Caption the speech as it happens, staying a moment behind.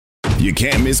You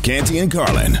can't miss Canty and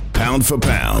Carlin, pound for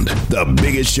pound, the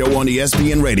biggest show on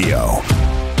ESPN Radio.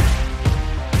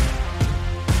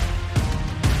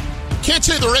 Can't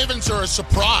say the Ravens are a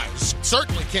surprise.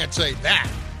 Certainly can't say that.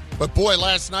 But boy,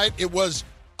 last night it was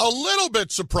a little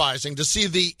bit surprising to see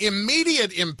the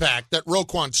immediate impact that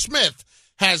Roquan Smith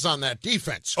has on that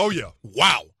defense. Oh, yeah.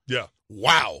 Wow. Yeah.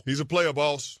 Wow. He's a player,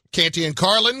 boss. Canty and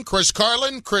Carlin, Chris Canty,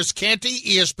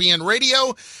 ESPN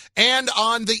Radio, and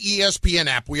on the ESPN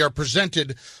app. We are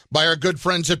presented by our good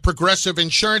friends at Progressive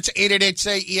Insurance,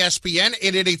 888-SAY-ESPN,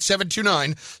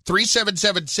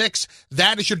 888-729-3776.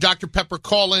 That is your Dr. Pepper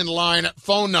call-in line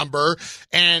phone number.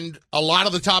 And a lot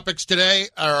of the topics today,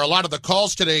 or a lot of the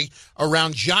calls today,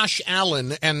 around Josh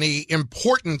Allen and the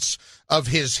importance of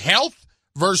his health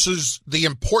versus the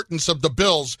importance of the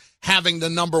Bills having the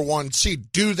number one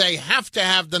seed. Do they have to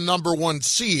have the number one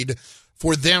seed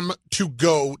for them to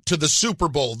go to the Super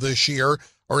Bowl this year,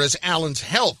 or is Allen's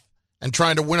health and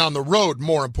trying to win on the road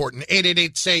more important?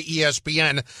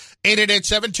 888-SAY-ESPN,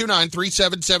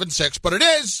 888-729-3776. But it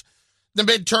is the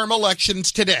midterm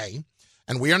elections today,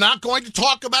 and we are not going to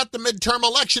talk about the midterm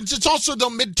elections. It's also the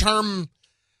midterm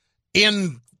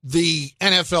in the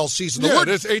NFL season.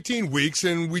 There's 18 weeks,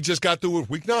 and we just got through with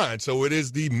week 9, so it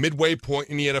is the midway point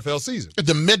in the NFL season.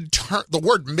 The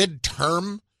word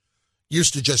midterm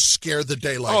used to just scare the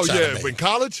daylights out of me. In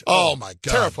college? Oh, my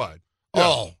God. Terrified. Yeah.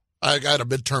 Oh, I got a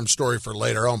midterm story for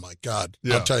later. Oh, my God.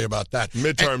 Yeah. I'll tell you about that.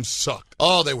 Midterms sucked.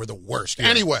 Oh, they were the worst. Yeah.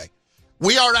 Anyway,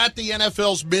 we are at the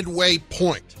NFL's midway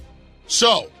point.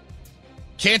 So,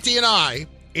 Canty and I,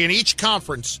 in each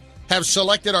conference, have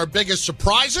selected our biggest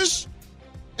surprises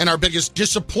and our biggest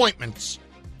disappointments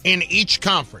in each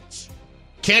conference.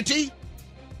 Canty,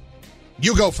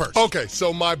 you go first. Okay,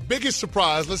 so my biggest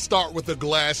surprise, let's start with the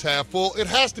glass half full. It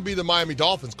has to be the Miami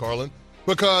Dolphins, Carlin,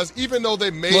 because even though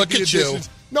they made the additions.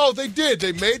 No, they did.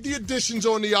 They made the additions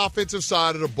on the offensive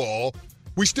side of the ball.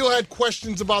 We still had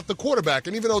questions about the quarterback.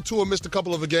 And even though Tua missed a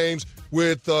couple of the games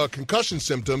with concussion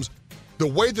symptoms, the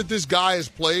way that this guy has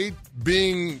played,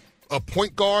 being a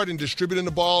point guard and distributing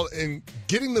the ball and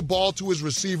getting the ball to his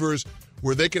receivers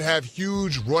where they can have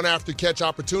huge run-after-catch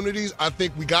opportunities, I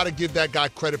think we got to give that guy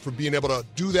credit for being able to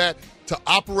do that, to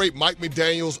operate Mike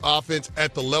McDaniel's offense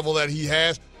at the level that he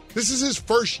has. This is his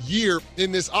first year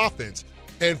in this offense,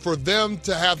 and for them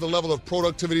to have the level of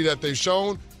productivity that they've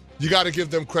shown, you got to give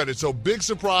them credit. So big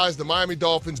surprise, the Miami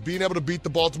Dolphins being able to beat the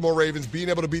Baltimore Ravens, being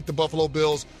able to beat the Buffalo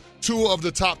Bills, 2 of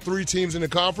the top 3 teams in the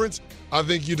conference. I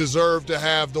think you deserve to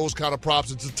have those kind of props.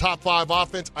 It's a top 5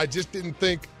 offense. I just didn't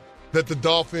think that the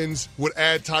Dolphins would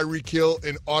add Tyreek Hill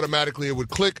and automatically it would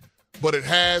click, but it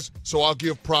has, so I'll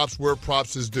give props where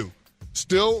props is due.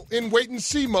 Still in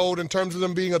wait-and-see mode in terms of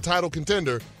them being a title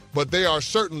contender, but they are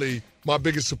certainly my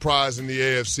biggest surprise in the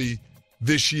AFC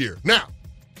this year. Now,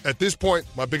 at this point,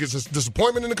 my biggest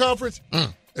disappointment in the conference,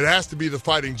 it has to be the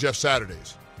Fighting Jeff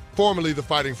Saturdays, formerly the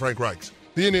Fighting Frank Reichs.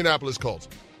 The Indianapolis Colts.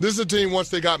 This is a team, once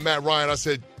they got Matt Ryan, I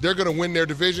said they're going to win their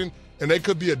division, and they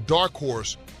could be a dark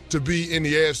horse to be in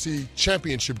the AFC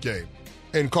Championship game.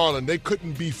 And, Carlin, they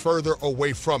couldn't be further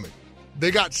away from it.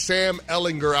 They got Sam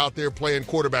Ehlinger out there playing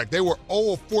quarterback. They were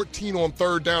 0-14 on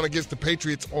third down against the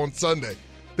Patriots on Sunday.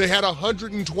 They had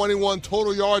 121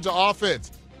 total yards of offense.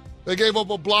 They gave up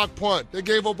a block punt. They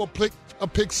gave up a pick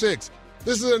six.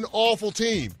 This is an awful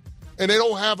team, and they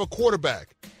don't have a quarterback.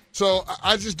 So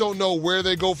I just don't know where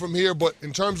they go from here, but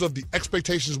in terms of the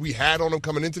expectations we had on them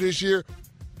coming into this year,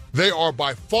 they are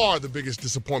by far the biggest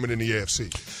disappointment in the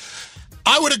AFC.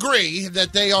 I would agree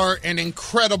that they are an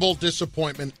incredible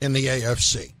disappointment in the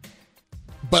AFC,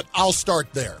 but I'll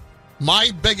start there.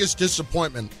 My biggest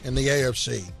disappointment in the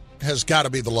AFC has got to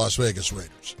be the Las Vegas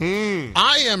Raiders.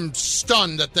 I am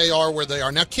stunned that they are where they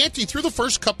are. Now, Canty, through the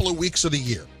first couple of weeks of the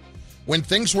year, when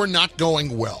things were not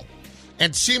going well,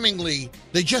 and seemingly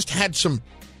they just had some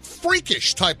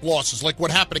freakish type losses like what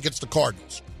happened against the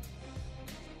Cardinals.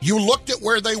 You looked at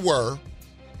where they were,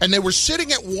 and they were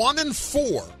sitting at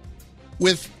 1-4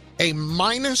 with a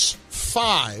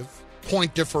 -5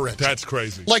 point differential. That's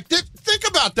crazy. Like, think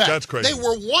about that. That's crazy. They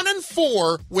were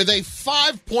 1-4 with a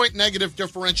 5-point negative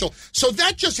differential. So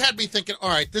that just had me thinking, all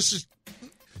right, it's a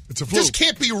fluke. This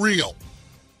can't be real.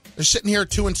 They're sitting here at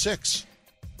 2-6.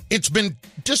 It's been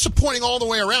disappointing all the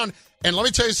way around. And let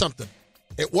me tell you something.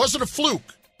 It wasn't a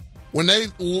fluke when they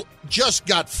just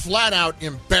got flat out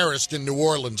embarrassed in New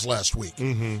Orleans last week.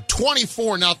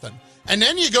 24-0. And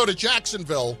then you go to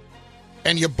Jacksonville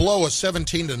and you blow a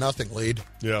 17-0 lead.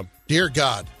 Yeah. Dear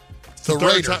God. The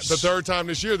Raiders. The third time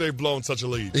this year they've blown such a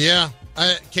lead. Yeah.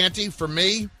 Canty, for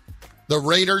me, the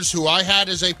Raiders, who I had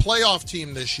as a playoff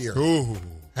team this year,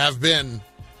 have been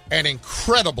an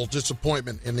incredible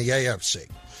disappointment in the AFC.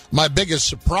 My biggest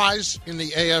surprise in the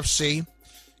AFC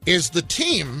is the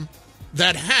team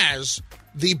that has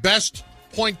the best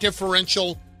point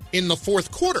differential in the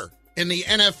fourth quarter in the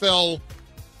NFL,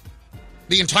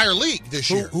 the entire league this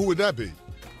year. Who would that be?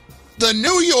 The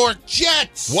New York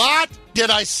Jets. What? Did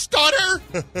I stutter?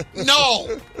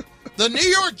 No. The New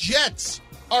York Jets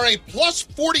are a plus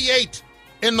 48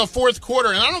 in the fourth quarter.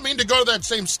 And I don't mean to go to that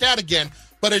same stat again,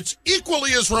 but it's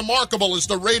equally as remarkable as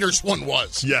the Raiders one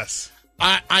was. Yes.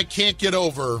 I can't get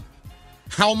over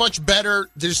how much better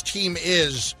this team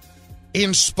is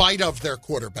in spite of their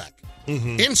quarterback.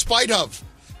 Mm-hmm. In spite of.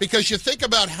 Because you think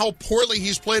about how poorly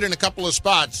he's played in a couple of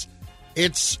spots,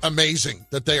 it's amazing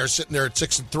that they are sitting there at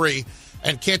 6-3.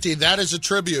 And Kenty, that is a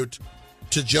tribute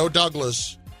to Joe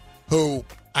Douglas, who,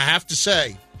 I have to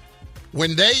say,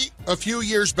 when they, a few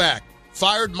years back,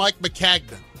 fired Mike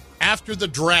Maccagnan after the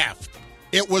draft,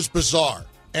 it was bizarre.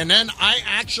 And then I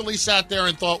actually sat there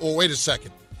and thought, well, wait a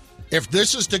second. If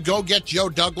this is to go get Joe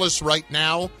Douglas right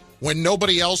now, when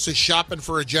nobody else is shopping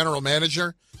for a general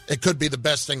manager, it could be the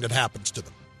best thing that happens to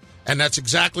them. And that's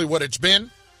exactly what it's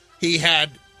been. He had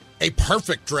a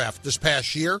perfect draft this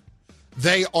past year.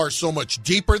 They are so much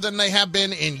deeper than they have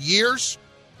been in years.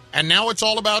 And now it's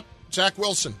all about Zach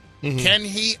Wilson. Mm-hmm. Can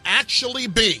he actually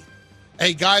be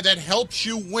a guy that helps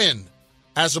you win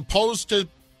as opposed to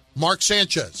Mark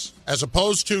Sanchez, as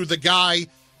opposed to the guy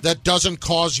that doesn't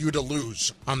cause you to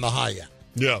lose on the high end?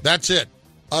 Yeah. That's it.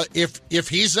 If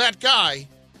he's that guy,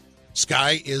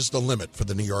 sky is the limit for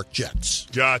the New York Jets.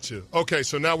 Gotcha. Okay,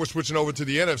 so now we're switching over to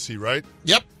the NFC, right?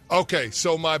 Yep. Okay,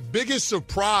 so my biggest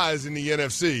surprise in the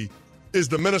NFC is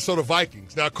the Minnesota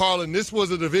Vikings. Now, Carlin, this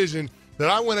was a division that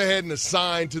I went ahead and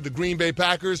assigned to the Green Bay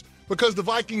Packers because the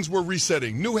Vikings were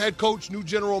resetting. New head coach, new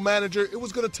general manager. It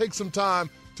was going to take some time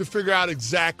to figure out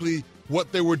exactly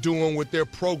what they were doing with their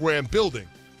program building.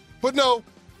 But no,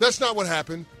 that's not what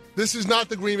happened. This is not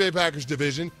the Green Bay Packers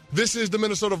division. This is the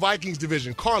Minnesota Vikings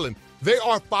division. Carlin, they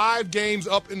are 5 games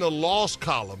up in the loss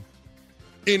column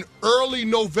in early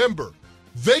November.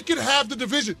 They could have the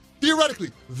division,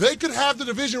 theoretically, they could have the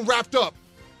division wrapped up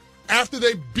after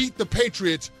they beat the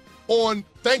Patriots on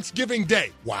Thanksgiving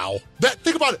Day. Wow.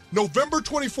 Think about it. November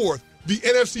 24th, the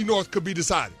NFC North could be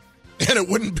decided. And it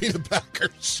wouldn't be the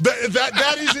Packers.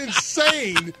 That is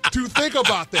insane to think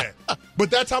about that. But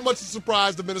that's how much of a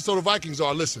surprise the Minnesota Vikings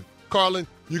are. Listen, Carlin,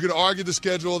 you can argue the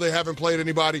schedule. They haven't played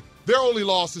anybody. Their only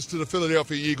loss is to the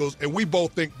Philadelphia Eagles, and we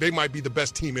both think they might be the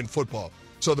best team in football.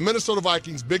 So the Minnesota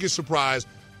Vikings, biggest surprise,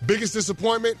 biggest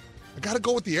disappointment, I got to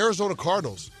go with the Arizona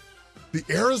Cardinals. The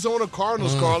Arizona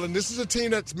Cardinals, Carlin, this is a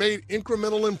team that's made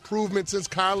incremental improvements since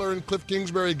Kyler and Cliff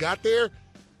Kingsbury got there.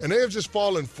 And they have just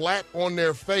fallen flat on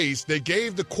their face. They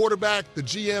gave the quarterback, the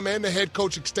GM, and the head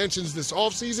coach extensions this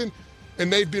offseason,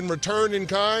 and they've been returned in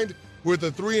kind with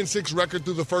a 3-6 record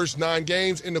through the first 9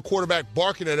 games, and the quarterback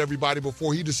barking at everybody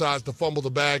before he decides to fumble the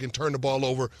bag and turn the ball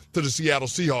over to the Seattle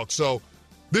Seahawks. So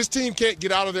this team can't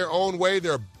get out of their own way.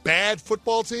 They're a bad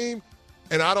football team,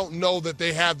 and I don't know that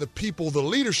they have the people, the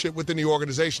leadership within the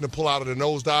organization to pull out of the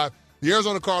nosedive. The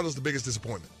Arizona Cardinals, the biggest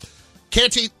disappointment.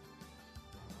 Canty,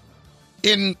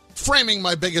 in framing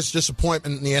my biggest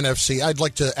disappointment in the NFC, I'd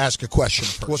like to ask a question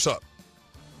first. What's up?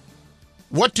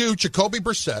 What do Jacoby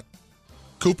Brissett,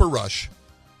 Cooper Rush,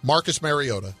 Marcus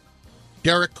Mariota,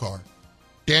 Derek Carr,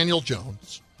 Daniel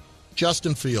Jones,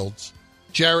 Justin Fields,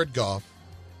 Jared Goff,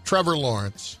 Trevor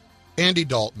Lawrence, Andy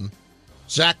Dalton,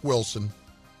 Zach Wilson,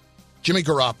 Jimmy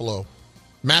Garoppolo,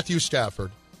 Matthew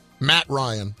Stafford, Matt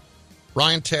Ryan,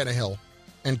 Ryan Tannehill,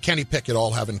 and Kenny Pickett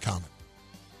all have in common?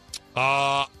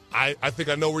 I think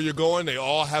I know where you're going. They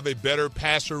all have a better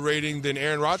passer rating than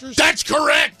Aaron Rodgers? That's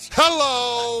correct!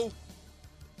 Hello!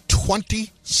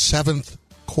 27th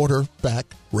quarterback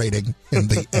rating in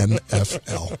the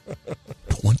NFL.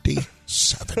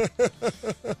 27.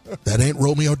 That ain't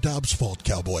Romeo Dobbs' fault,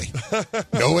 Cowboy.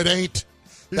 No, it ain't.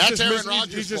 That's Aaron Rodgers' fault.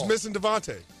 He's just missing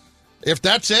Devontae. If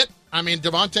that's it, I mean,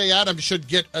 Devontae Adams should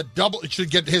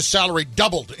get his salary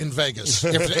doubled in Vegas.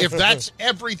 If that's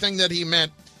everything that he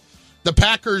meant. The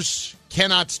Packers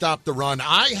cannot stop the run.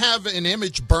 I have an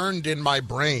image burned in my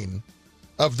brain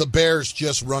of the Bears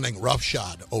just running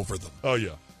roughshod over them. Oh,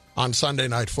 yeah. On Sunday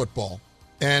Night Football.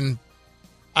 And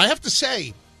I have to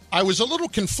say, I was a little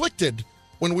conflicted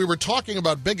when we were talking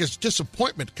about biggest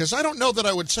disappointment, because I don't know that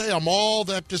I would say I'm all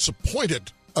that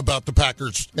disappointed about the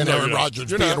Packers and Aaron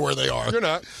Rodgers being where they are. You're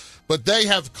not. But they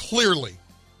have clearly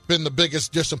been the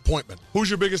biggest disappointment.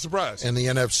 Who's your biggest surprise? In the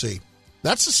NFC.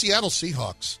 That's the Seattle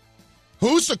Seahawks.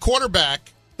 Who's the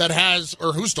quarterback that has,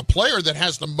 or who's the player that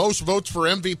has the most votes for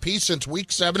MVP since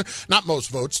Week 7? Not most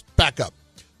votes, back up.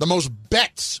 the most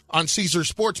bets on Caesar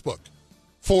Sportsbook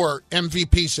for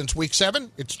MVP since Week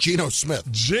 7, it's Geno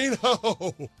Smith.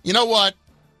 Geno! You know what?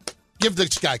 Give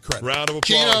this guy credit. Round of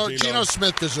applause, Geno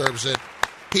Smith deserves it.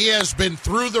 He has been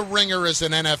through the ringer as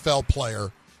an NFL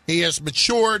player. He has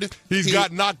matured. He's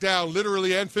got knocked down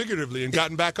literally and figuratively and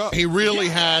gotten back up. He really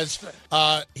has.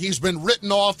 He's been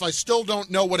written off. I still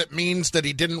don't know what it means that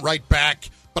he didn't write back,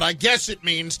 but I guess it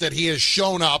means that he has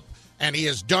shown up and he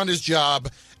has done his job.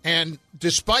 And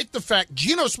despite the fact,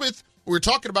 Geno Smith, we were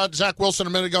talking about Zach Wilson a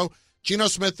minute ago, Geno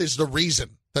Smith is the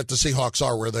reason that the Seahawks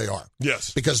are where they are.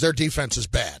 Yes. Because their defense is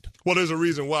bad. Well, there's a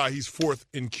reason why he's 4th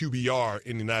in QBR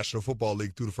in the National Football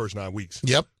League through the first 9 weeks.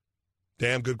 Yep.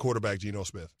 Damn good quarterback, Geno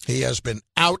Smith. He has been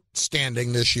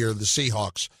outstanding this year. The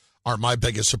Seahawks are my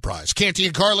biggest surprise. Canty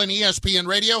and Carlin, ESPN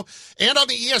Radio, and on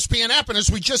the ESPN app. And as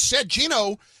we just said,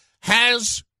 Geno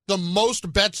has the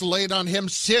most bets laid on him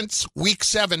since Week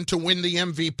 7 to win the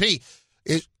MVP.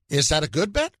 Is that a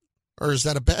good bet or is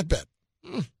that a bad bet?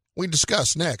 We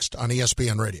discuss next on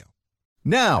ESPN Radio.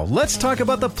 Now, let's talk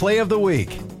about the play of the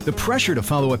week. The pressure to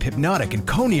follow up Hypnotic and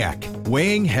Cognac,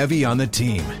 weighing heavy on the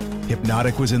team.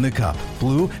 Hypnotic was in the cup,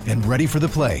 blue, and ready for the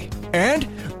play. And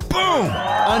boom!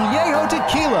 Añejo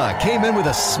Tequila came in with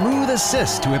a smooth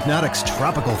assist to Hypnotic's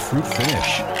tropical fruit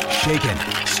finish. Shaken,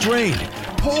 strained,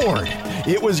 poured.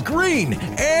 It was green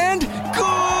and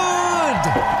good!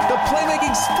 The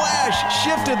playmaking splash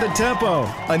shifted the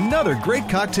tempo. Another great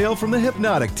cocktail from the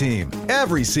Hypnotic team.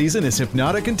 Every season is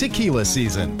Hypnotic and Tequila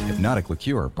season. Hypnotic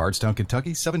Liqueur, Bardstown,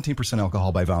 Kentucky, 17%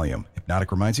 alcohol by volume. Hypnotic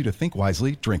reminds you to think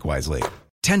wisely, drink wisely.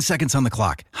 10 seconds on the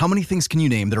clock. How many things can you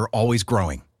name that are always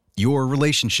growing? Your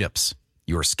relationships,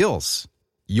 your skills,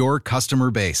 your customer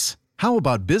base. How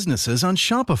about businesses on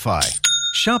Shopify?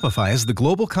 Shopify is the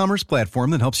global commerce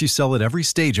platform that helps you sell at every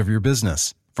stage of your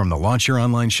business. From the launch your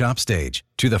online shop stage,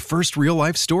 to the first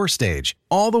real-life store stage,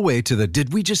 all the way to the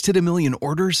did we just hit 1 million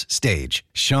orders stage,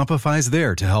 Shopify's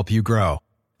there to help you grow.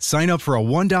 Sign up for a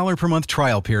 $1 per month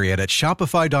trial period at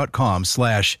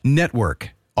shopify.com/network,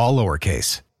 all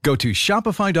lowercase. Go to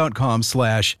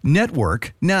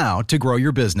shopify.com/network now to grow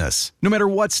your business, no matter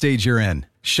what stage you're in.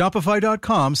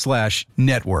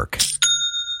 Shopify.com/network.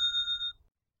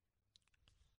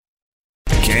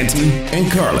 Canty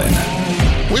and Carlin.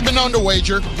 We've been known to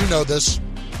wager. You know this.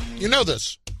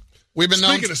 We've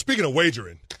been Speaking of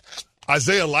wagering,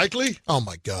 Isaiah Likely. Oh,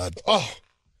 my God. Oh,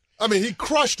 I mean, he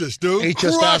crushed us, dude. He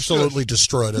just absolutely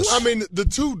destroyed us. I mean, the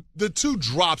two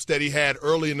drops that he had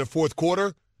early in the fourth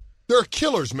quarter, they're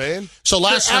killers, man. So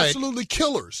last night, absolutely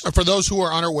killers. For those who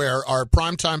are unaware, our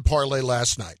primetime parlay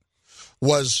last night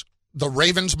was the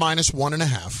Ravens minus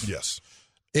 1.5. Yes.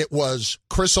 It was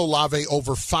Chris Olave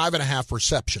over 5.5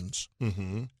 receptions,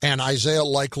 and Isaiah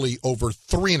Likely over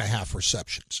 3.5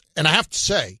 receptions. And I have to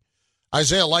say,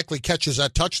 Isaiah Likely catches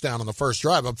that touchdown on the first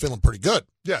drive. I'm feeling pretty good.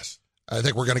 Yes. I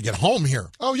think we're going to get home here.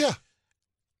 Oh, yeah.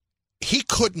 He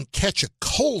couldn't catch a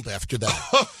cold after that.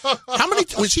 How many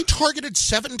was he targeted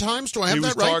 7 times? Do I have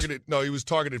that right? No, he was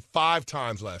targeted 5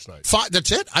 times last night. 5?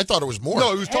 That's it? I thought it was more.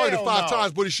 No, he was targeted 5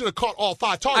 times, but he should have caught all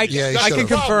 5 targets. I can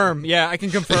confirm. Yeah, I can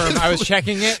confirm. I was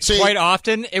checking it quite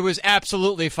often. It was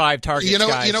absolutely 5 targets. You know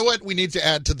guys. what we need to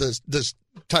add to this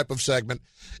type of segment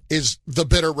is the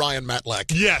bitter Ryan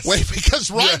Matlack. Yes. Wait, because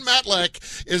Ryan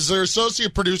Matlack is their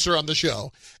associate producer on the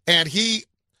show, and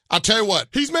I'll tell you what.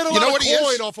 He's made a lot of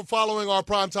coin off of following our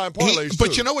primetime parlays,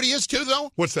 But you know what he is, too, though?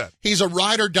 What's that? He's a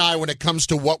ride or die when it comes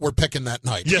to what we're picking that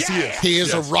night. Yes, he is. He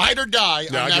is a ride or die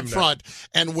on that front.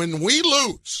 And when we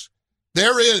lose,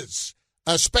 there is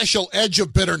a special edge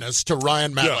of bitterness to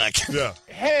Ryan Matlack. Yeah.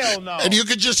 Hell no. And you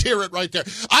can just hear it right there.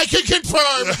 I can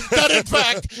confirm that, in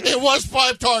fact, it was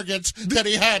 5 targets that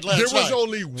he had last night. There was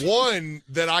only one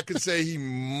that I could say he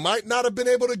might not have been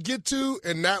able to get to,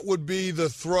 and that would be the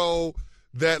throw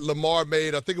that Lamar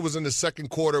made. I think it was in the second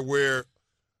quarter where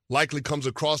Likely comes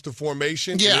across the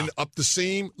formation and then up the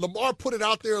seam. Lamar put it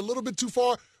out there a little bit too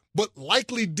far, but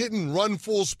Likely didn't run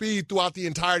full speed throughout the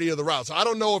entirety of the route. So I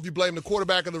don't know if you blame the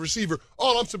quarterback or the receiver.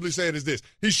 All I'm simply saying is this.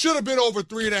 He should have been over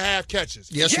 3.5 catches.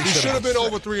 Yes, he should have been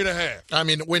over 3.5. I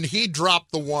mean, when he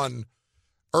dropped the one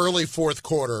early fourth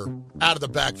quarter out of the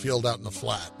backfield out in the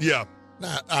flat. Yeah.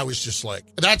 I was just like,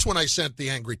 that's when I sent the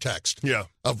angry text. Yeah.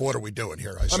 Of what are we doing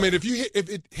here? I mean, if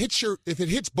it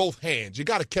hits both hands, you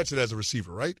got to catch it as a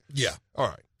receiver, right? Yeah. All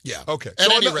right. Yeah. Okay.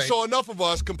 So enough of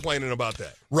us complaining about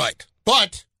that. Right.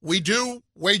 But we do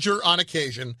wager on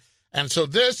occasion, and so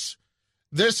this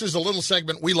is a little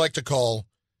segment we like to call,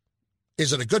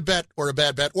 is it a good bet or a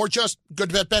bad bet, or just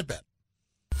good bet, bad bet?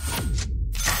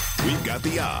 We've got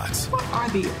the odds. What are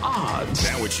the odds?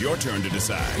 Now it's your turn to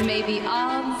decide. May the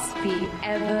odds be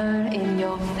ever in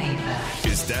your favor.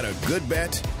 Is that a good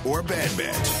bet or a bad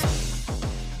bet?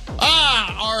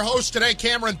 Our host today,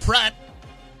 Cameron Pratt,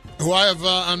 who I have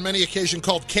on many occasions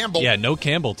called Campbell. Yeah, no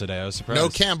Campbell today. I was surprised. No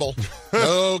Campbell.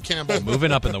 No Campbell.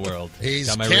 Moving up in the world. He's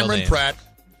got my Cameron real name. Pratt.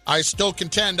 I still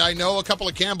contend I know a couple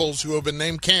of Campbells who have been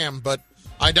named Cam, but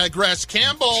I digress.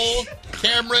 Campbell,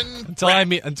 Cameron.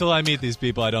 Until I meet these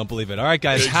people, I don't believe it. All right,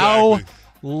 guys. Exactly. How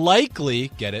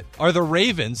likely, get it, are the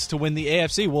Ravens to win the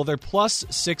AFC? Well, they're plus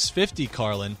 650,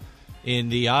 Carlin, in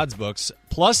the odds books.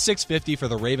 Plus 650 for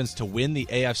the Ravens to win the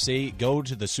AFC, go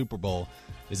to the Super Bowl.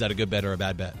 Is that a good bet or a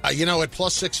bad bet? At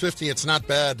plus 650, it's not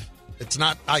bad. It's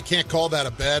not. I can't call that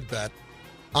a bad bet.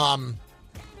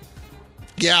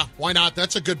 Yeah, why not?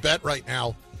 That's a good bet right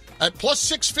now. At plus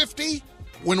 650,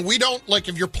 when we don't,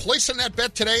 if you're placing that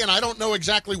bet today and I don't know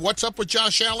exactly what's up with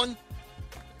Josh Allen,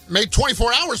 maybe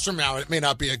 24 hours from now, it may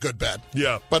not be a good bet.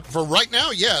 Yeah. But for right now,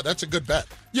 yeah, that's a good bet.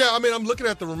 Yeah, I mean, I'm looking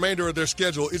at the remainder of their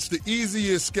schedule. It's the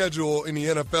easiest schedule in the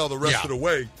NFL the rest of the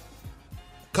way.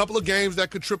 Couple of games that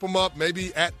could trip them up,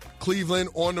 maybe at Cleveland,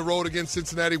 on the road against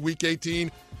Cincinnati, Week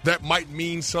 18. That might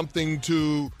mean something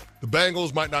to the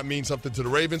Bengals, might not mean something to the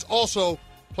Ravens. Also,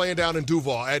 playing down in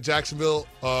Duval at Jacksonville,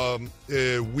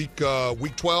 Week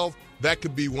 12, that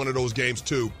could be one of those games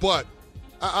too. But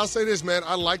I'll say this, man,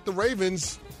 I like the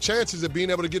Ravens' chances of being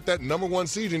able to get that number one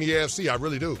seed in the AFC. I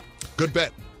really do. Good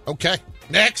bet. Okay,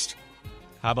 next.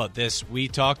 How about this? We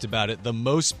talked about it. The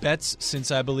most bets since,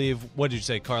 I believe, what did you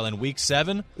say, Carlin, Week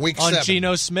 7? Week on 7.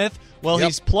 Geno Smith? Well,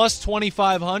 he's plus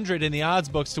 2,500 in the odds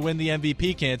books to win the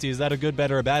MVP, Canty. Is that a good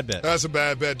bet or a bad bet? That's a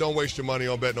bad bet. Don't waste your money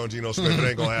on betting on Geno Smith. It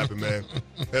ain't going to happen, man.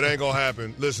 It ain't going to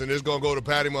happen. Listen, it's going to go to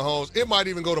Patty Mahomes. It might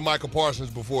even go to Michael Parsons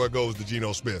before it goes to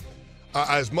Geno Smith.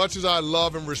 As much as I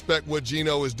love and respect what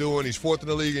Geno is doing, he's fourth in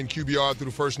the league in QBR through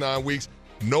the first 9 weeks.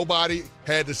 Nobody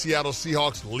had the Seattle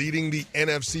Seahawks leading the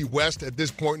NFC West at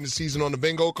this point in the season on the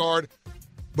bingo card.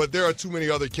 But there are too many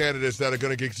other candidates that are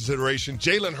going to get consideration.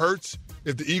 Jalen Hurts,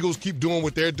 if the Eagles keep doing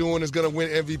what they're doing, is going to win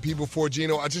MVP before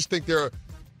Geno. I just think there are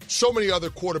so many other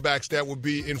quarterbacks that would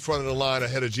be in front of the line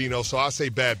ahead of Geno. So I say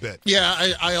bad bet.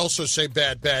 Yeah, I also say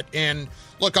bad bet. And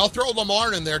look, I'll throw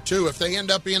Lamar in there too. If they end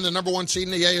up being the number one seed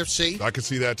in the AFC, I could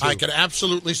see that too. I could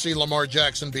absolutely see Lamar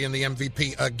Jackson being the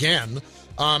MVP again.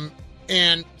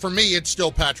 And for me, it's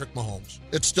still Patrick Mahomes.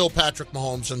 It's still Patrick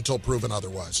Mahomes until proven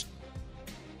otherwise.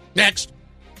 Next.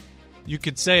 You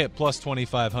could say at plus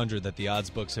 2,500 that the odds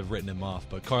books have written him off,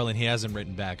 but Carlin, he hasn't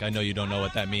written back. I know you don't know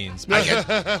what that means.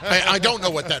 I don't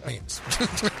know what that means.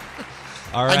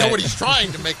 All right. I know what he's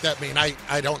trying to make that mean.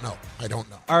 I don't know. I don't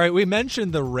know. All right, we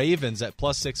mentioned the Ravens at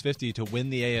plus 650 to win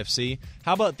the AFC.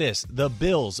 How about this? The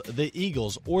Bills, the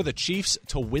Eagles, or the Chiefs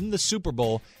to win the Super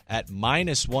Bowl at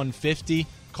minus 150.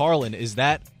 Carlin, is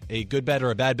that a good bet or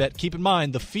a bad bet? Keep in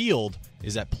mind, the field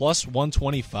is at plus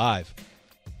 125.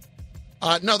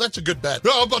 No, that's a good bet.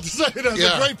 No, I'm about to say that's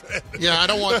a great bet. Yeah, I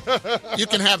don't want. You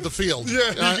can have the field.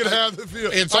 Yeah, you can have the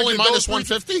field. It's only minus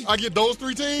 150. I get those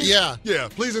 3 teams. Yeah,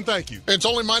 Please and thank you. It's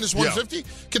only minus 150. Yeah.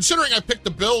 Considering I picked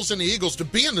the Bills and the Eagles to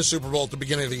be in the Super Bowl at the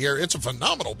beginning of the year, it's a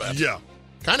phenomenal bet. Yeah,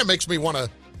 kind of makes me want to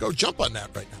go jump on that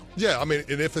right now. Yeah, I mean,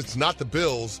 and if it's not the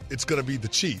Bills, it's going to be the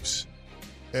Chiefs.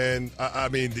 And, I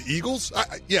mean, the Eagles,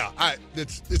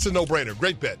 it's a no-brainer.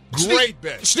 Great bet. Great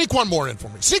bet. Sneak one more in for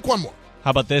me. Sneak one more.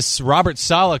 How about this? Robert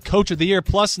Saleh, Coach of the Year,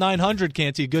 plus 900,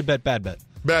 Canty. Good bet, bad bet?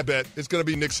 Bad bet. It's going to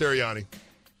be Nick Sirianni,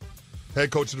 head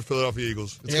coach of the Philadelphia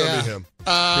Eagles. It's going to be him. He's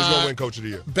going to win Coach of the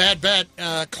Year. Bad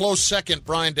bet. Close second,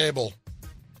 Brian Daboll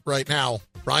right now.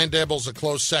 Brian Daboll's a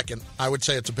close second. I would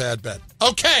say it's a bad bet.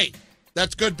 Okay.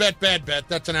 That's good bet, bad bet.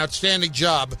 That's an outstanding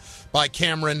job by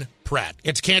Cameron Pratt.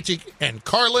 It's Canty and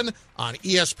Carlin on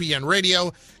ESPN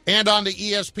Radio and on the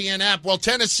ESPN app. Well,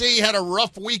 Tennessee had a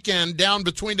rough weekend down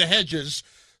between the hedges.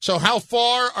 So how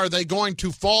far are they going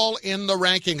to fall in the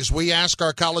rankings? We ask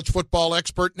our college football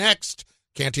expert next.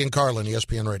 Canty and Carlin,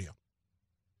 ESPN Radio.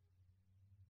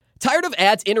 Tired of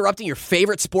ads interrupting your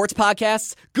favorite sports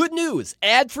podcasts? Good news!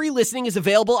 Ad-free listening is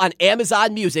available on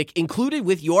Amazon Music, included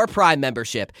with your Prime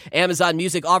membership. Amazon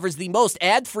Music offers the most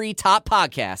ad-free top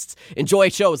podcasts. Enjoy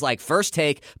shows like First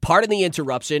Take, Pardon the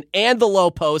Interruption, and The Low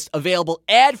Post, available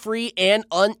ad-free and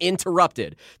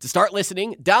uninterrupted. To start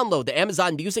listening, download the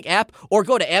Amazon Music app or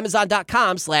go to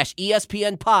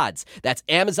Amazon.com/ESPN Pods. That's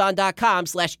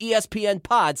Amazon.com/ESPN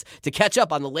Pods to catch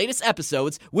up on the latest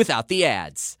episodes without the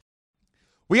ads.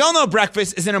 We all know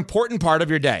breakfast is an important part of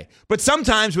your day, but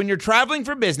sometimes when you're traveling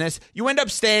for business, you end up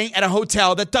staying at a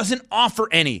hotel that doesn't offer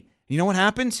any. You know what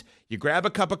happens? You grab a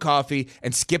cup of coffee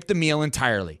and skip the meal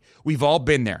entirely. We've all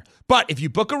been there. But if you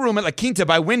book a room at La Quinta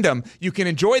by Wyndham, you can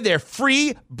enjoy their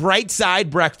free Bright Side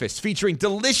breakfast featuring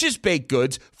delicious baked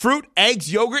goods, fruit,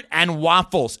 eggs, yogurt, and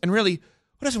waffles. And really,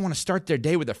 who doesn't want to start their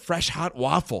day with a fresh hot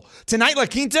waffle? Tonight, La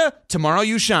Quinta, tomorrow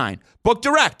you shine. Book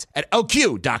direct at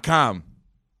LQ.com.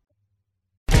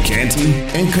 Canty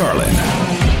and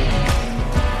Carlin.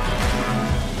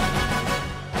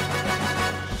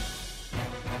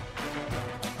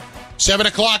 Seven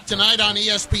o'clock tonight on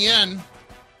ESPN.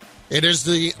 It is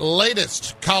the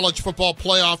latest college football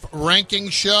playoff ranking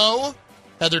show.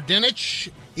 Heather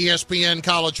Dinich, ESPN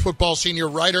college football senior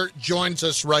writer, joins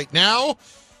us right now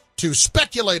to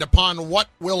speculate upon what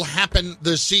will happen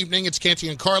this evening. It's Canty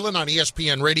and Carlin on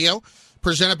ESPN Radio,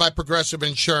 presented by Progressive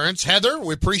Insurance. Heather,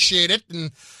 we appreciate it,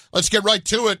 and let's get right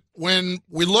to it. When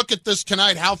we look at this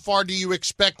tonight, how far do you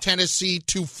expect Tennessee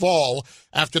to fall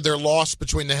after their loss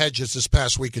between the hedges this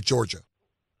past week at Georgia?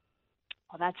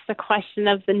 Well, that's the question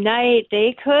of the night.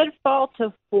 They could fall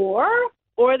to 4,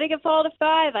 or they could fall to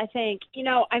 5, I think.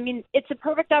 It's a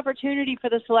perfect opportunity for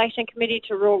the selection committee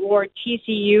to reward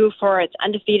TCU for its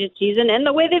undefeated season and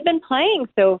the way they've been playing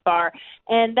so far.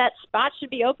 And that spot should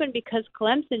be open because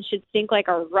Clemson should sink like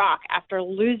a rock after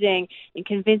losing in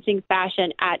convincing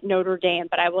fashion at Notre Dame.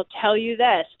 But I will tell you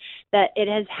this, that it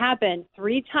has happened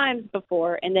 3 times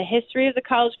before in the history of the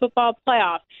college football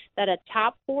playoff that a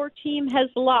top 4 team has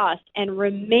lost and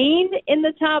remained in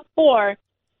the top 4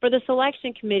 for the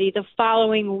selection committee the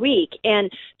following week.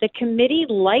 And the committee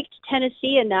liked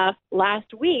Tennessee enough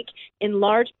last week in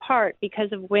large part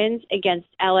because of wins against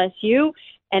LSU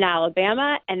and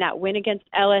Alabama, and that win against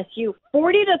LSU,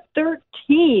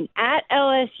 40-13 at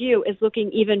LSU, is looking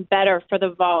even better for the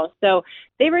Vols. So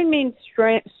they remain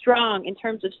strong in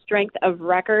terms of strength of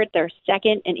record. They're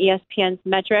second in ESPN's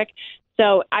metric.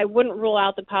 So I wouldn't rule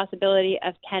out the possibility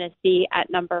of Tennessee at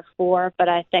number 4, but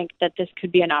I think that this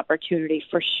could be an opportunity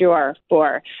for sure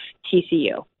for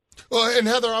TCU. Well, and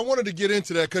Heather, I wanted to get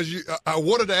into that because I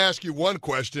wanted to ask you one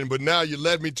question, but now you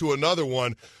led me to another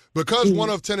one. Because one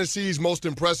of Tennessee's most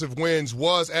impressive wins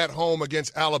was at home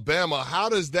against Alabama, how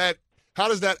does that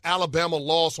Alabama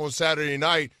loss on Saturday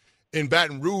night in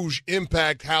Baton Rouge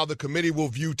impact how the committee will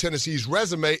view Tennessee's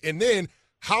resume? And then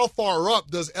how far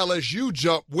up does LSU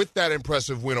jump with that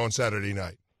impressive win on Saturday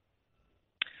night?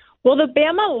 Well, the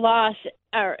Bama loss,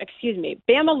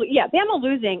 Bama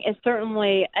losing is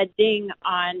certainly a ding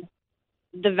on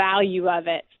the value of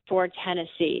it for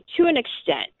Tennessee to an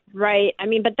extent, right?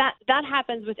 But that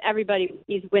happens with everybody,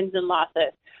 these wins and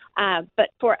losses.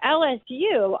 But for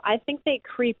LSU, I think they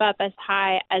creep up as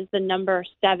high as the number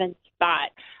 7 spot.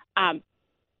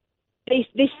 They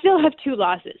still have 2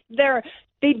 losses.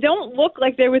 They don't look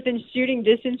like they're within shooting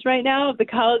distance right now of the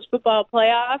college football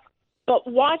playoff. But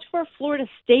watch where Florida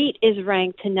State is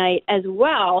ranked tonight as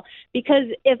well, because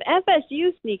if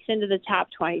FSU sneaks into the top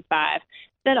 25,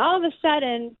 then all of a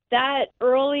sudden that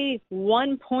early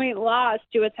 1-point loss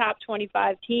to a top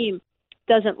 25 team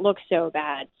doesn't look so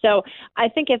bad. So I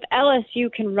think if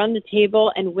LSU can run the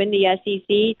table and win the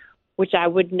SEC, which I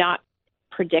would not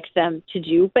predict them to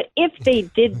do, but if they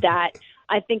did that,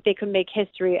 I think they could make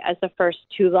history as the first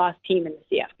 2-loss team in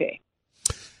the CFP.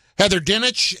 Heather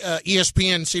Dinich,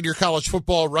 ESPN senior college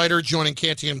football writer, joining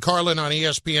Canty and Carlin on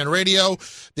ESPN Radio.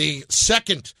 The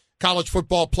second college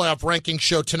football playoff ranking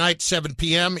show tonight, 7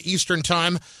 p.m. Eastern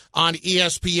time on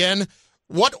ESPN.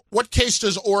 What case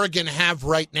does Oregon have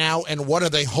right now, and what are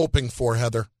they hoping for,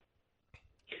 Heather?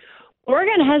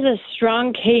 Oregon has a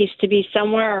strong case to be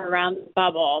somewhere around the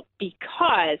bubble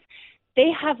because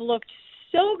they have looked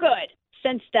so good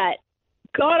since that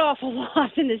god-awful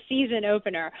loss in the season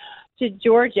opener to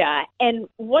Georgia. And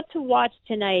what to watch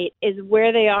tonight is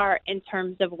where they are in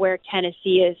terms of where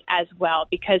Tennessee is as well.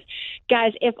 Because,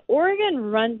 guys, if Oregon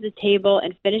runs the table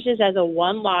and finishes as a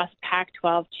 1-loss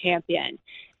Pac-12 champion,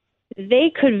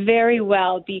 they could very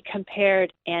well be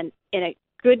compared and in a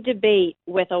good debate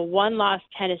with a 1-loss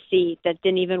Tennessee that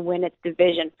didn't even win its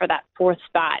division for that 4th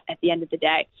spot at the end of the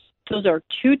day. Those are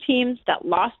 2 teams that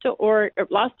lost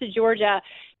to Georgia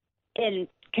in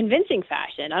convincing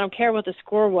fashion. I don't care what the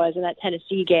score was in that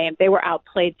Tennessee game. They were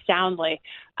outplayed soundly.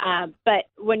 But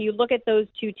when you look at those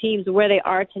 2 teams, where they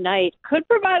are tonight, could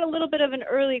provide a little bit of an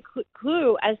early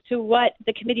clue as to what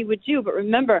the committee would do. But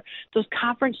remember, those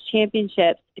conference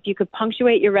championships, if you could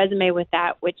punctuate your resume with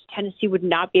that, which Tennessee would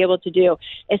not be able to do,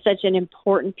 is such an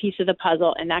important piece of the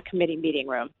puzzle in that committee meeting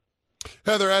room.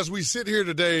 Heather, as we sit here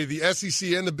today, the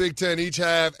SEC and the Big Ten each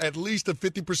have at least a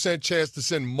 50% chance to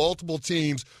send multiple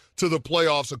teams to the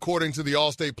playoffs, according to the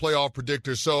All-State Playoff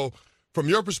Predictor. So, from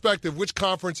your perspective, which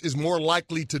conference is more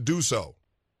likely to do so?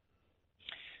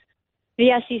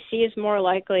 The SEC is more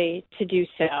likely to do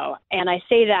so. And I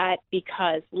say that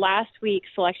because last week,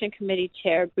 Selection Committee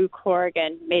Chair Boo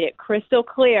Corrigan made it crystal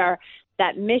clear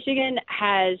that Michigan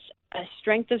has a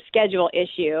strength of schedule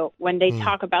issue when they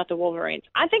talk about the Wolverines.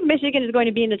 I think Michigan is going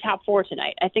to be in the top 4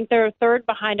 tonight. I think they're third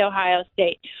behind Ohio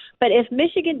State. But if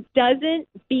Michigan doesn't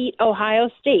beat Ohio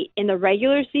State in the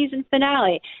regular season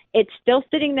finale, it's still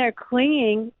sitting there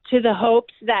clinging to the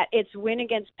hopes that its win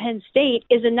against Penn State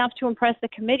is enough to impress the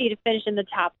committee to finish in the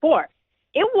top 4.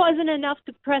 It wasn't enough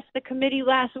to press the committee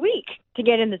last week to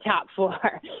get in the top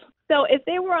 4. So if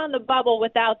they were on the bubble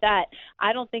without that,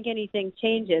 I don't think anything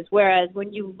changes. Whereas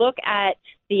when you look at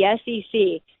the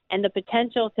SEC and the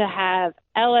potential to have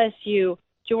LSU,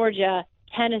 Georgia,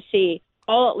 Tennessee,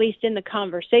 all at least in the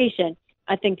conversation,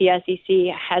 I think the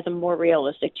SEC has a more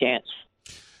realistic chance.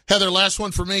 Heather, last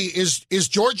one for me. Is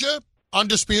Georgia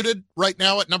undisputed right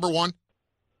now at number 1?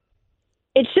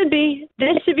 It should be.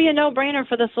 This should be a no-brainer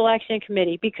for the selection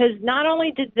committee because not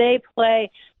only did they play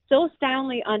so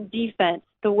soundly on defense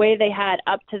the way they had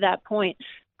up to that point,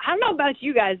 I don't know about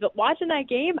you guys, but watching that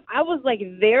game, I was like,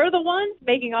 they're the ones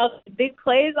making all the big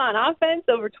plays on offense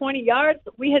over 20 yards.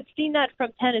 We had seen that from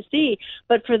Tennessee,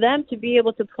 but for them to be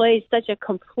able to play such a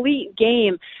complete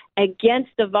game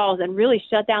against the Vols and really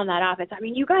shut down that offense. I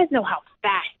mean, you guys know how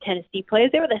fast Tennessee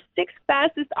plays. They were the 6th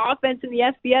fastest offense in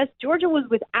the FBS. Georgia was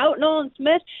without Nolan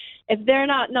Smith. If they're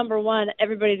not number 1,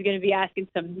 everybody's going to be asking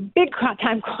some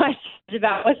big-time questions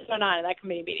about what's going on in that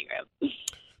committee meeting room.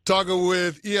 Talking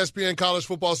with ESPN college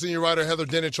football senior writer Heather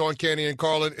Dinich on Canty and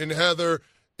Carlin. And Heather,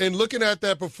 in looking at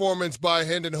that performance by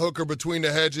Hendon Hooker between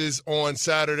the hedges on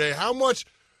Saturday, how much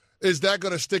is that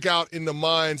going to stick out in the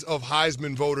minds of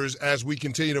Heisman voters as we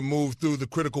continue to move through the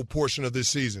critical portion of this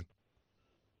season?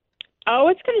 Oh,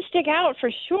 it's going to stick out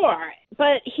for sure.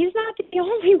 But he's not the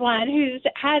only one who's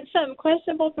had some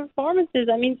questionable performances.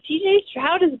 I mean, C.J.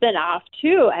 Stroud has been off,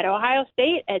 too, at Ohio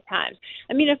State at times.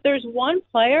 I mean, if there's one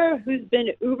player who's been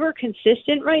uber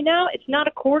consistent right now, it's not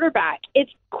a quarterback.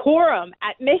 It's Corum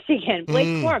at Michigan, Blake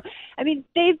Corum. I mean,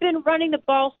 they've been running the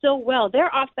ball so well.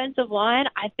 Their offensive line,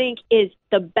 I think, is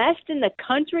the best in the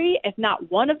country, if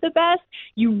not one of the best.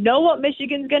 You know what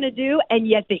Michigan's going to do, and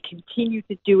yet they continue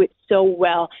to do it so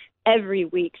well every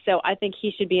week. So I think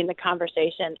he should be in the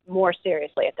conversation more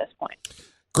seriously at this point.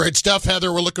 Great stuff,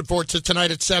 Heather. We're looking forward to tonight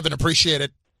at 7. Appreciate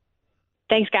it.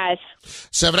 Thanks, guys.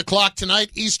 7 o'clock tonight,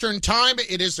 Eastern Time.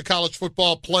 It is the College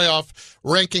Football Playoff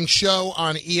Ranking Show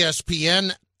on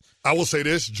ESPN. I will say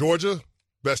this, Georgia,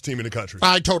 best team in the country.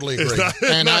 I totally agree.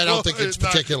 I don't think it's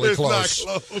particularly close.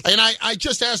 Not close. And I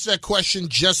just asked that question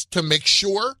just to make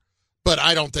sure, but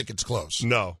I don't think it's close.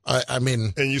 No. I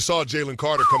mean. And you saw Jalen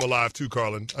Carter come alive, too,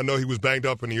 Carlin. I know he was banged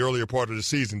up in the earlier part of the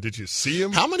season. Did you see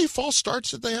him? How many false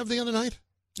starts did they have the other night?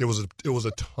 It was a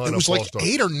ton of false starts. It was like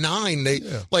 8 or 9.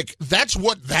 Like, that's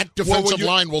what that defensive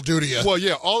line will do to you. Well,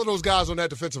 yeah, all of those guys on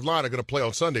that defensive line are going to play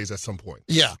on Sundays at some point.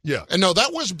 Yeah. Yeah. And no,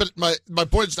 that was, but my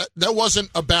point is that wasn't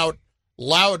about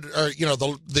loud, or,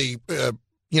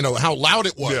 how loud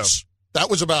it was. Yeah.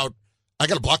 That was about, I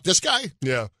got to block this guy.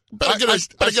 Yeah. Better get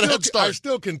a head start. I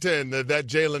still contend that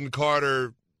Jalen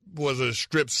Carter was a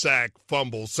strip sack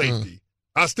fumble safety.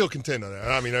 I still contend on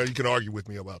that. I mean, you can argue with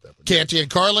me about that. Canty and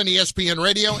Carlin, ESPN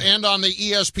Radio, and on the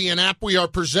ESPN app, we are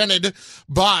presented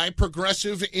by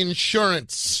Progressive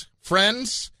Insurance.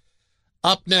 Friends,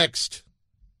 up next,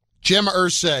 Jim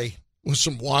Irsay with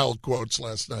some wild quotes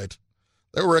last night.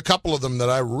 There were a couple of them that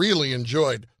I really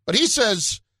enjoyed. But he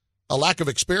says a lack of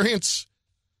experience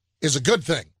is a good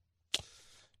thing.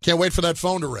 Can't wait for that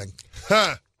phone to ring.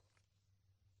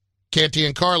 Canty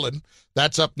and Carlin,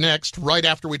 that's up next, right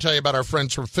after we tell you about our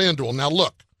friends from FanDuel. Now,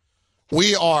 look,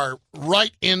 we are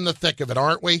right in the thick of it,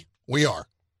 aren't we? We are.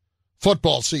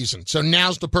 Football season. So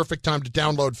now's the perfect time to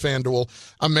download FanDuel,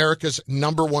 America's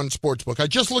 #1 sportsbook. I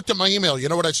just looked at my email. You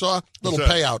know what I saw? Little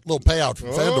payout from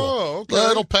FanDuel. Okay.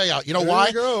 Little payout. You know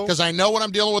why? Because I know when I'm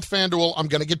dealing with FanDuel, I'm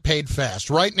going to get paid fast.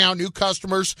 Right now, new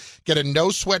customers get a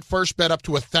no-sweat first bet up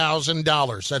to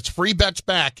 $1,000. That's free bets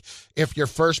back if your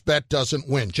first bet doesn't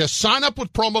win. Just sign up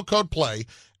with promo code PLAY.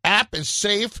 App is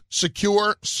safe,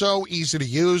 secure, so easy to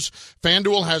use.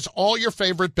 FanDuel has all your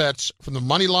favorite bets, from the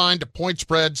money line to point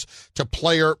spreads to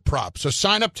player props. So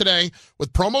sign up today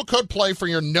with promo code PLAY for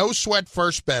your no-sweat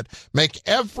first bet. Make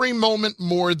every moment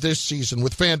more this season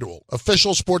with FanDuel,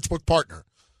 official sportsbook partner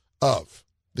of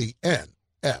the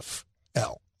NFL.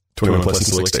 21 plus in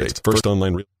select states. First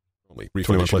online Only.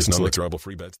 21 plus and select withdrawable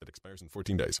free bets that expires in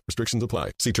 14 days. Restrictions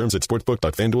apply. See terms at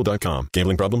sportsbook.fanduel.com.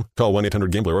 Gambling problem? Call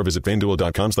 1-800-GAMBLER or visit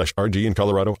fanduel.com/RG in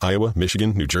Colorado, Iowa,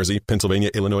 Michigan, New Jersey,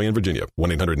 Pennsylvania, Illinois, and Virginia.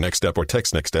 1-800-NEXT-STEP or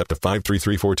text NEXT-STEP to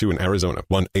 53342 in Arizona.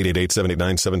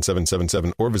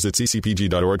 1-888-789-7777 or visit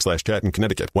ccpg.org/chat in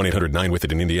Connecticut.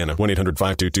 1-800-9-WITH-IT in Indiana.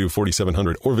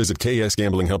 1-800-522-4700 or visit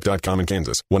ksgamblinghelp.com in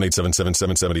Kansas.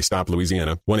 1-877-770-STOP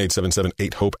Louisiana.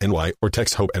 1-877-8-HOPE-NY or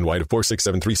text HOPE-NY to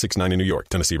 467-369 in New York.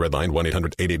 Tennessee Redline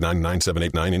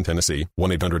 1-800-889-9789 in Tennessee,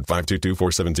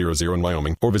 1-800-522-4700 in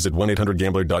Wyoming, or visit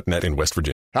 1-800-GAMBLER.net in West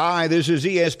Virginia. Hi, this is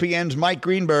ESPN's Mike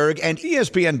Greenberg, and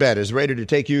ESPN Bet is ready to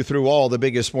take you through all the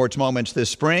biggest sports moments this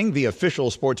spring. The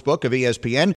official sports book of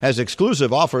ESPN has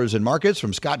exclusive offers and markets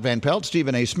from Scott Van Pelt,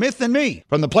 Stephen A. Smith, and me.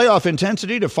 From the playoff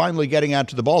intensity to finally getting out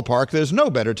to the ballpark, there's no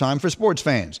better time for sports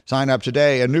fans. Sign up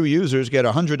today, and new users get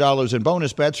 $100 in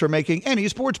bonus bets for making any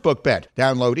sportsbook bet.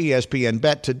 Download ESPN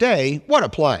Bet today. What a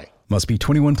play. Must be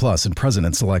 21 plus and present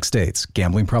in select states.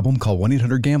 Gambling problem? Call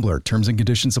 1-800-GAMBLER. Terms and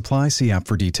conditions apply. See app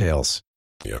for details.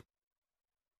 Yeah.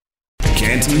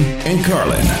 Canty and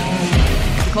Carlin.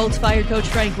 The Colts fired Coach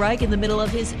Frank Reich in the middle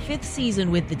of his 5th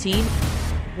season with the team.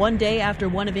 One day after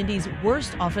one of Indy's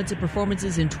worst offensive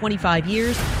performances in 25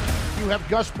 years. You have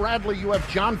Gus Bradley, you have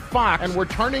John Fox, and we're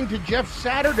turning to Jeff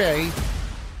Saturday.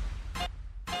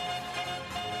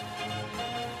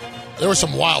 There were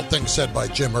some wild things said by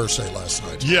Jim Irsay last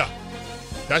night. Yeah.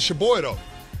 That's your boy, though.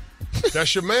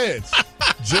 That's your mans.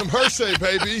 Jim Irsay,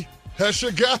 baby. That's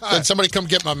your guy. Then somebody come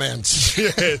get my mans.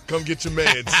 Yeah, come get your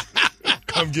mans.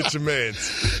 Come get your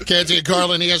mans. Canty and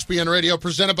Carlin, ESPN Radio,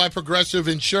 presented by Progressive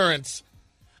Insurance.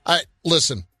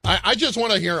 Listen, I just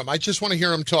want to hear him. I just want to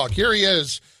hear him talk. Here he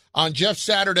is on Jeff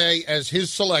Saturday as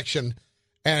his selection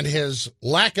and his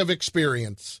lack of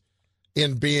experience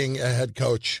in being a head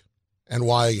coach. And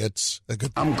why it's a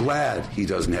good thing. I'm glad he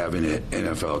doesn't have any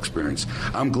NFL experience.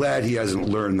 I'm glad he hasn't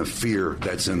learned the fear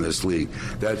that's in this league.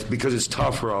 That's because it's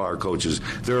tough for all our coaches.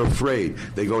 They're afraid.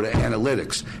 They go to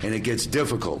analytics, and it gets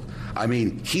difficult. I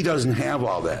mean, he doesn't have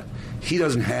all that. He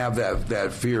doesn't have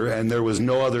that fear, and there was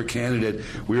no other candidate.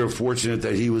 We were fortunate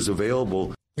that he was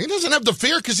available. He doesn't have the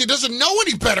fear because he doesn't know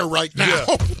any better right now.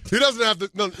 Yeah. He doesn't have the.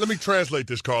 No, let me translate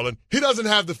this, Carlin. He doesn't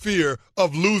have the fear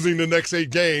of losing the next 8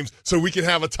 games so we can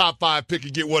have a top 5 pick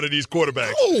and get one of these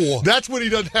quarterbacks. No. That's what he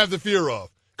doesn't have the fear of,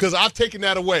 because I've taken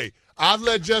that away. I've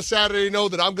let Jeff Saturday know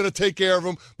that I'm going to take care of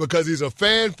him because he's a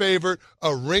fan favorite,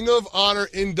 a Ring of Honor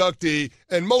inductee,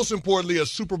 and most importantly, a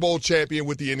Super Bowl champion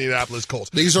with the Indianapolis Colts.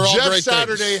 These are all Jeff great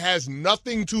Saturday things. has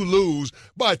nothing to lose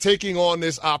by taking on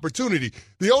this opportunity.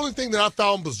 The only thing that I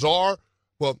found bizarre,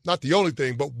 well, not the only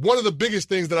thing, but one of the biggest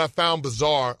things that I found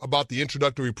bizarre about the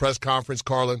introductory press conference,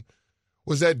 Carlin,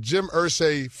 was that Jim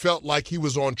Irsay felt like he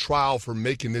was on trial for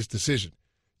making this decision.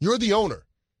 You're the owner.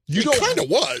 He kind of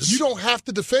was. You don't have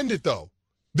to defend it, though.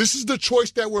 This is the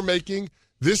choice that we're making.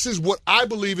 This is what I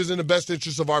believe is in the best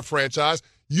interest of our franchise.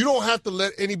 You don't have to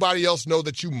let anybody else know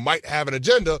that you might have an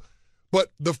agenda.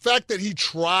 But the fact that he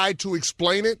tried to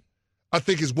explain it, I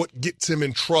think, is what gets him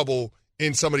in trouble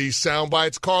in some of these sound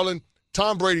bites. Carlin,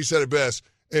 Tom Brady said it best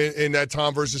in that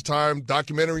Tom versus Time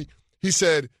documentary. He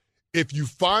said, if you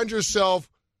find yourself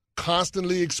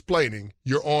constantly explaining,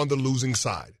 you're on the losing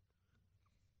side.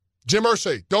 Jim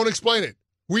Irsay, don't explain it.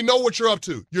 We know what you're up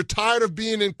to. You're tired of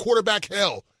being in quarterback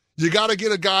hell. You got to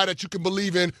get a guy that you can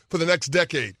believe in for the next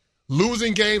decade.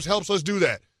 Losing games helps us do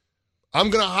that. I'm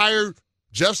going to hire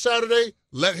Jeff Saturday,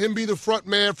 let him be the front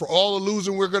man for all the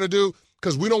losing we're going to do,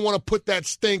 because we don't want to put that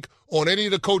stink on any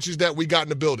of the coaches that we got in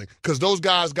the building, because those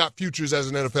guys got futures as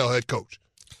an NFL head coach.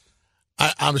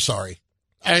 I'm sorry.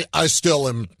 I still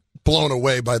am blown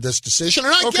away by this decision,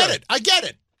 and I get it. I get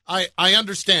it. I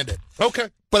understand it. Okay.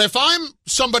 But if I'm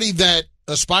somebody that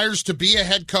aspires to be a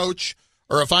head coach,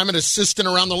 or if I'm an assistant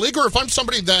around the league, or if I'm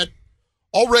somebody that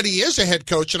already is a head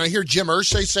coach and I hear Jim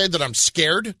Irsay say that I'm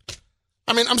scared,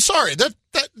 I mean, I'm sorry.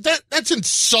 That's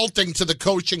insulting to the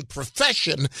coaching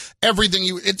profession.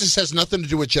 It just has nothing to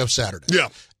do with Jeff Saturday. Yeah.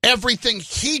 Everything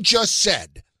he just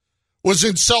said was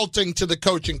insulting to the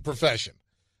coaching profession.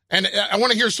 And I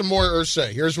want to hear some more Irsay.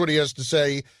 Here's what he has to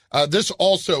say. This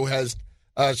also has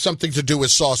something to do with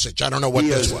sausage. I don't know what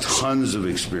this was. He has tons of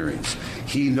experience.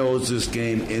 He knows this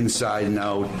game inside and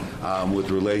out with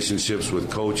relationships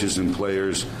with coaches and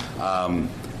players, and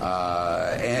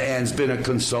has been a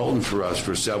consultant for us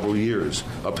for several years,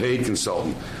 a paid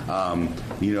consultant,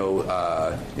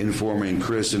 informing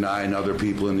Chris and I and other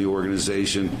people in the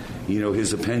organization,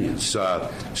 his opinions.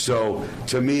 So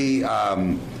to me, I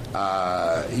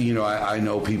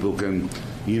know people can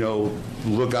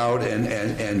look out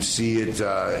and see it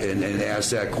and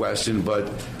ask that question. But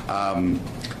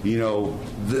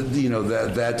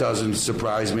that doesn't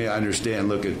surprise me. I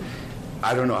understand.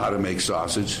 I don't know how to make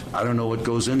sausage. I don't know what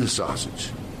goes into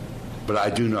sausage, but I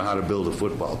do know how to build a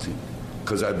football team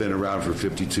because I've been around for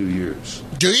 52 years.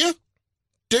 Do you?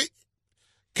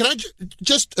 Can I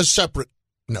just a separate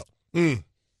note?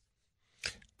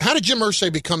 How did Jim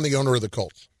Irsay become the owner of the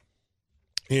Colts?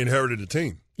 He inherited the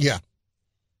team. Yeah.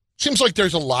 Seems like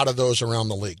there's a lot of those around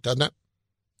the league, doesn't it?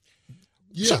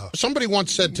 Yeah. Somebody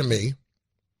once said to me,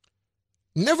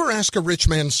 never ask a rich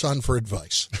man's son for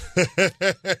advice.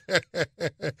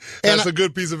 That's a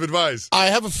good piece of advice. I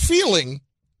have a feeling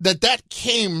that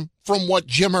came from what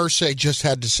Jim Irsay just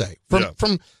had to say,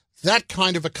 from that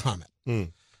kind of a comment.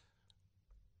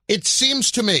 It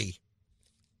seems to me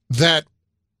that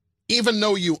even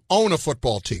though you own a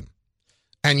football team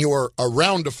and you're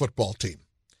around a football team,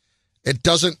 it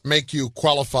doesn't make you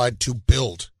qualified to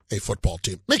build a football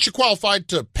team. It makes you qualified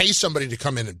to pay somebody to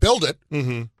come in and build it,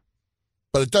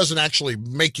 but it doesn't actually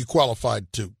make you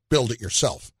qualified to build it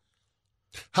yourself.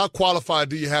 How qualified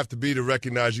do you have to be to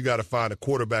recognize you got to find a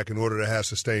quarterback in order to have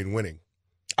sustained winning?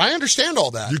 I understand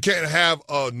all that. You can't have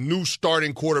a new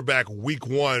starting quarterback week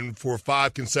one for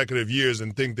 5 consecutive years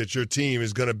and think that your team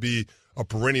is going to be a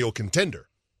perennial contender.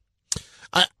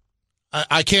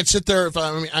 I can't sit there.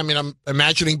 I'm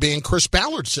imagining being Chris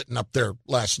Ballard sitting up there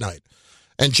last night.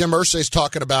 And Jim Irsay's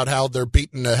talking about how they're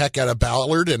beating the heck out of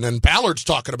Ballard, and then Ballard's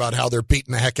talking about how they're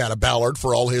beating the heck out of Ballard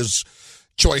for all his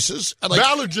choices.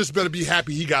 Ballard just better be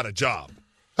happy he got a job.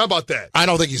 How about that? I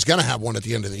don't think he's going to have one at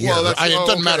the end of the year. It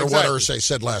doesn't matter what Irsay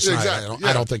said last night.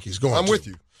 I don't think he's going to. I'm with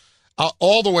you.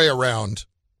 All the way around,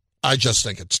 I just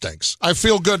think it stinks. I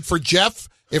feel good for Jeff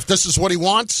if this is what he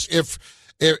wants. If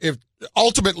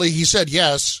ultimately he said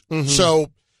yes, so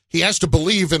he has to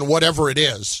believe in whatever it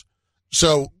is.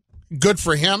 So good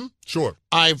for him. Sure.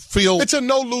 I feel it's a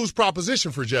no-lose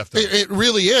proposition for Jeff, though. It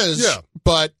really is. Yeah.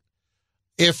 But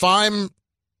if I'm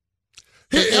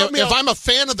a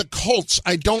fan of the Colts,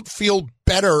 I don't feel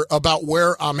better about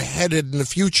where I'm headed in the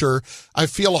future. I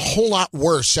feel a whole lot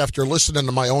worse after listening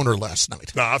to my owner last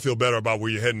night. I feel better about where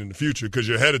you're heading in the future because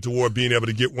you're headed toward being able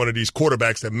to get one of these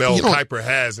quarterbacks that Mel Kiper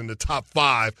has in the top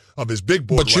 5 of his big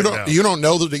board now. You don't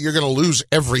know that you're going to lose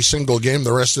every single game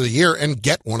the rest of the year and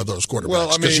get one of those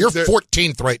quarterbacks because you're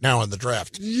 14th right now in the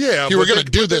draft. Yeah. You were going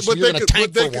to do this. You're going to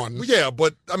tank for one. Yeah,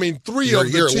 but, 3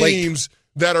 of the teams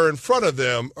that are in front of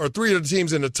them, or 3 of the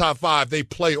teams in the top 5, they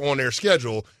play on their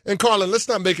schedule. And, Carlin, let's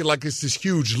not make it like it's this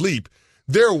huge leap.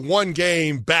 They're 1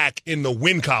 game back in the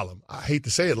win column. I hate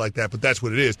to say it like that, but that's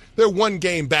what it is. They're 1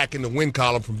 game back in the win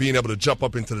column from being able to jump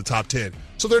up into the top 10.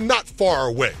 So they're not far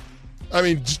away.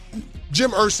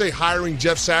 Jim Irsay hiring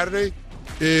Jeff Saturday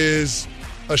is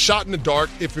a shot in the dark.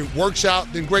 If it works out,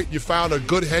 then great. You found a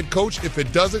good head coach. If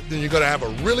it doesn't, then you're going to have a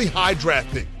really high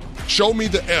draft pick. Show me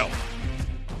the L.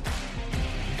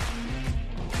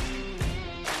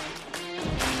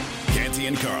 Canty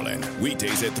and Carlin,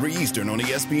 weekdays at 3 Eastern on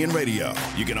ESPN Radio.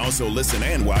 You can also listen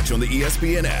and watch on the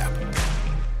ESPN app.